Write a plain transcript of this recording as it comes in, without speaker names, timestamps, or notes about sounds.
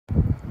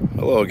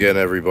Hello again,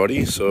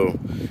 everybody. So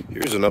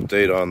here's an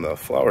update on the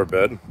flower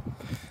bed.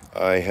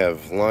 I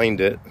have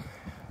lined it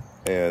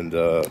and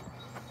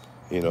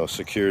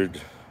secured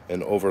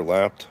and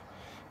overlapped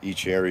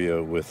each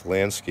area with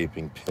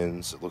landscaping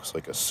pins. It looks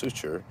like a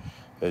suture,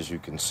 as you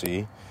can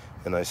see,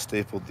 and I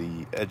stapled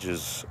the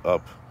edges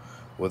up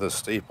with a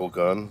staple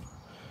gun.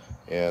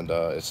 And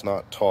it's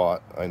not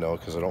taut, I know,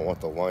 because I don't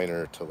want the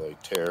liner to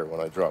tear when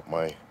I drop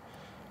my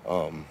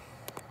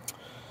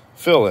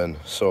fill in.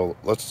 So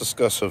let's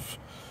discuss of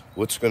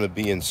what's going to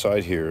be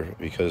inside here,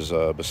 because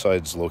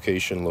besides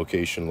location,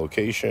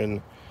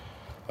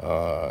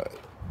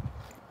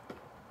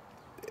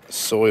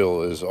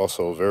 soil is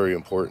also a very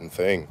important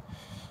thing.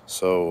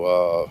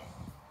 So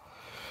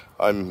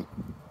I'm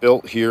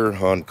built here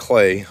on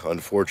clay,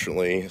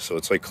 unfortunately, so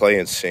it's like clay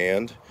and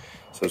sand,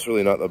 so it's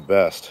really not the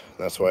best.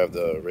 That's why I have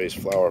the raised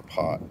flower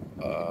pot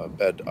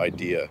bed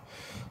idea.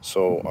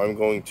 So I'm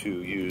going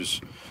to use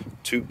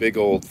two big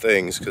old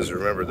things, because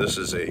remember, this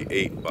is a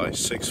 8 by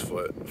 6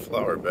 foot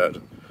flower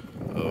bed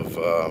of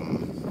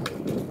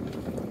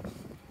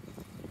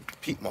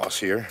peat moss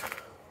here.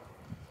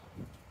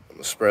 I'm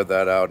going to spread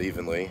that out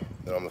evenly,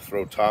 then I'm going to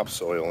throw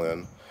topsoil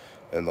in,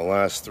 and the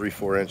last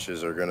 3-4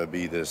 inches are going to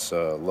be this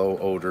low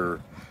odor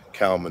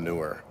cow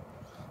manure.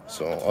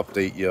 So I'll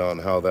update you on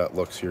how that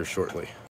looks here shortly.